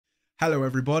Hello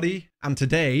everybody, and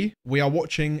today we are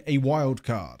watching a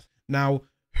Wildcard. Now,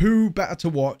 who better to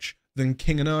watch than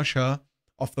King Inertia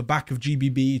off the back of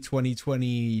GBB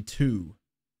 2022?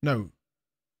 No,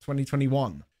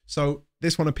 2021. So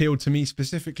this one appealed to me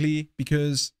specifically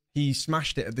because he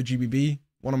smashed it at the GBB,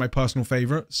 one of my personal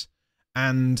favorites,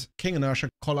 and King Inertia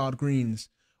Collard Greens,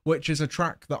 which is a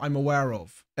track that I'm aware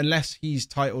of, unless he's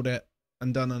titled it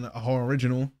and done a whole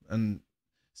original and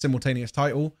simultaneous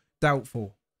title,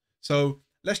 doubtful. So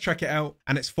let's check it out,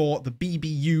 and it's for the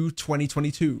BBU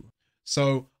 2022.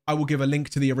 So I will give a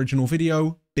link to the original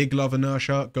video. Big love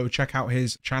Inertia, go check out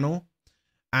his channel,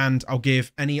 and I'll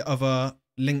give any other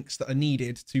links that are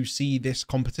needed to see this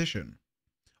competition.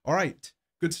 All right,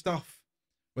 good stuff.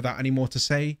 Without any more to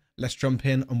say, let's jump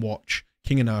in and watch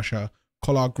King Inertia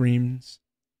Collard Greens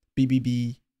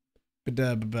BBU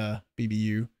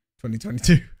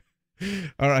 2022.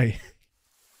 All right.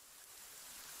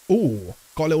 Oh,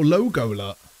 got a little logo,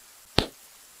 look.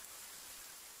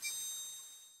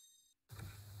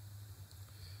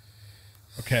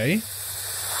 Okay.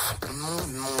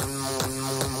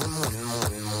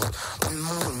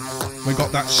 We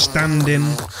got that standing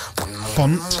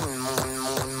font.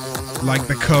 Like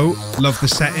the coat. Love the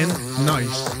setting.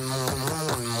 Nice.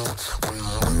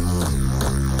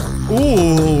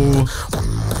 Ooh.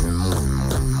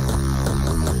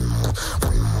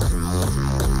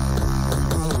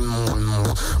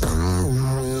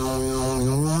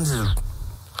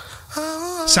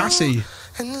 Sassy.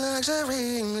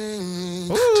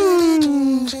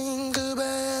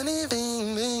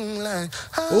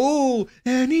 Oh,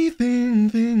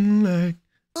 anything like.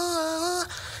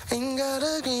 Ain't got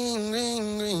a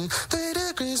green. 3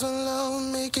 degrees below,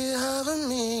 make it hot for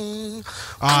me.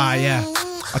 Ah, yeah.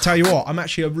 I'll tell you what, I'm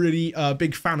actually a really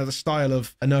big fan of the style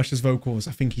of Inertia's vocals.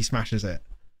 I think he smashes it.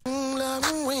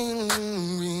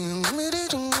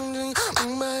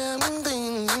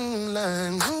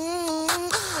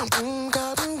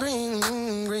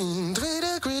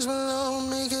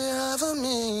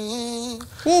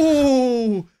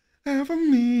 Oh, for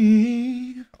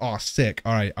me. Oh, sick.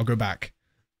 All right, I'll go back.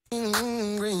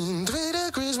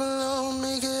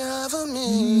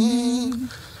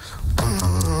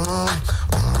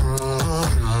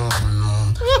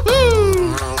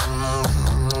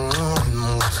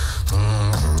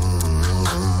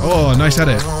 Oh, nice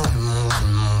edit.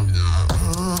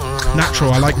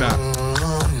 Natural, I like that.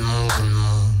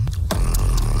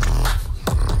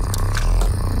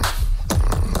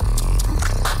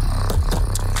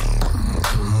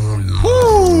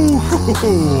 Woo!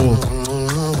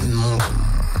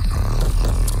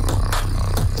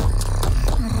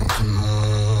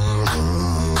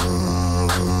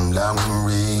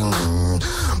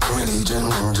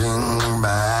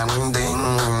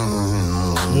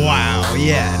 Wow,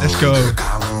 yeah, let's go.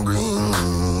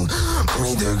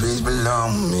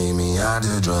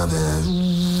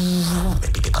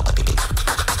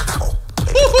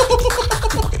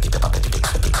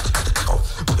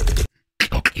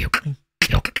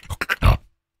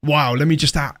 Wow, let me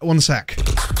just add 1 sec.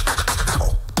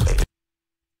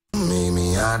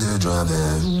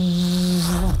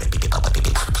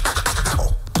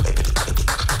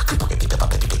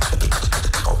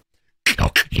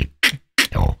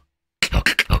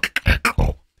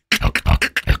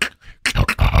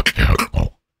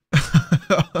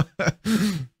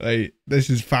 Hey, this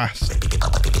is fast.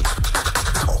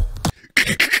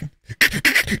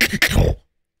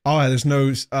 Oh, there's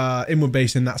no inward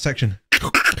bass in that section.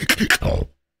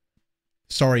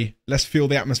 Sorry, let's feel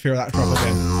the atmosphere of that drop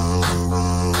again.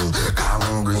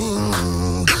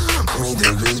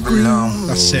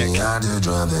 That's sick.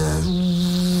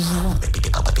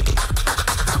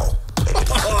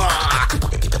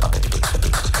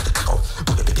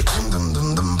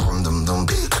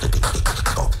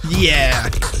 Yeah.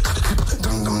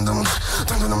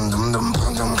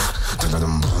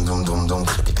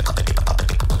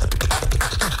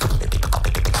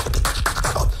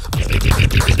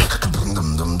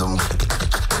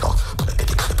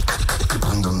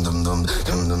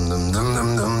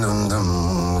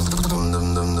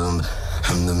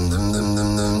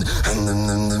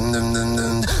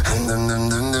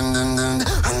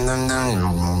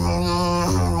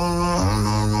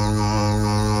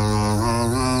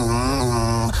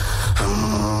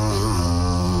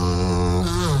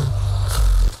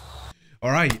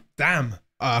 All right, damn.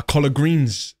 Collard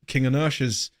Greens, King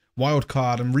Inertia's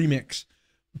Wildcard and remix.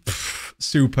 Pff,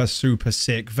 super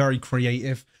sick. Very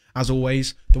creative, as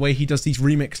always. The way he does these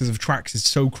remixes of tracks is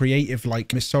so creative,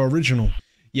 like, it's so original.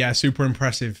 Yeah, super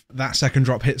impressive. That second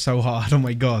drop hit so hard. Oh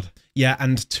my god. Yeah,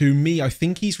 and to me, I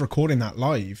think he's recording that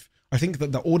live. I think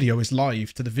that the audio is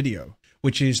live to the video,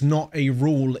 which is not a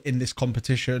rule in this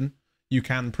competition. You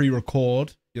can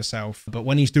pre-record yourself, but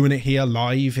when he's doing it here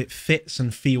live, it fits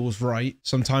and feels right.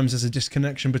 Sometimes there's a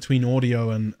disconnection between audio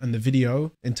and the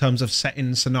video in terms of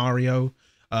setting scenario.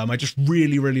 I just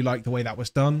really, really like the way that was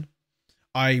done.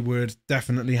 I would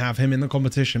definitely have him in the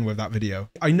competition with that video.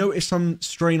 I noticed some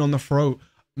strain on the throat.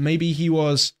 Maybe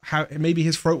maybe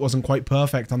his throat wasn't quite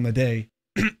perfect on the day,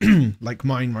 like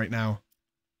mine right now.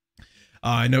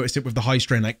 I noticed it with the high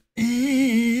strain, like,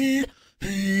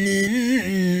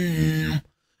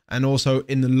 and also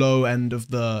in the low end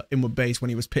of the inward bass when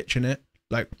he was pitching it,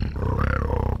 like,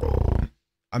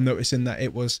 I'm noticing that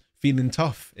it was feeling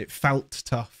tough. It felt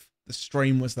tough. The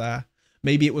strain was there.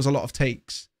 Maybe it was a lot of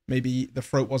takes. Maybe the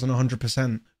throat wasn't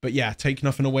 100%. But yeah, take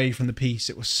nothing away from the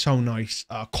piece. It was so nice.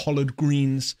 Collared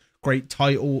greens, great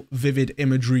title, vivid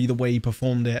imagery, the way he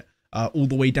performed it, all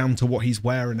the way down to what he's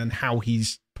wearing and how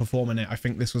he's performing it. I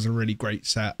think this was a really great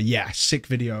set. Yeah, sick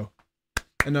video.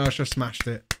 Inertia smashed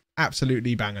it.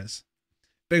 Absolutely bangers.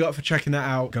 Big up for checking that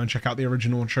out. Go and check out the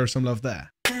original and show some love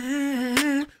there.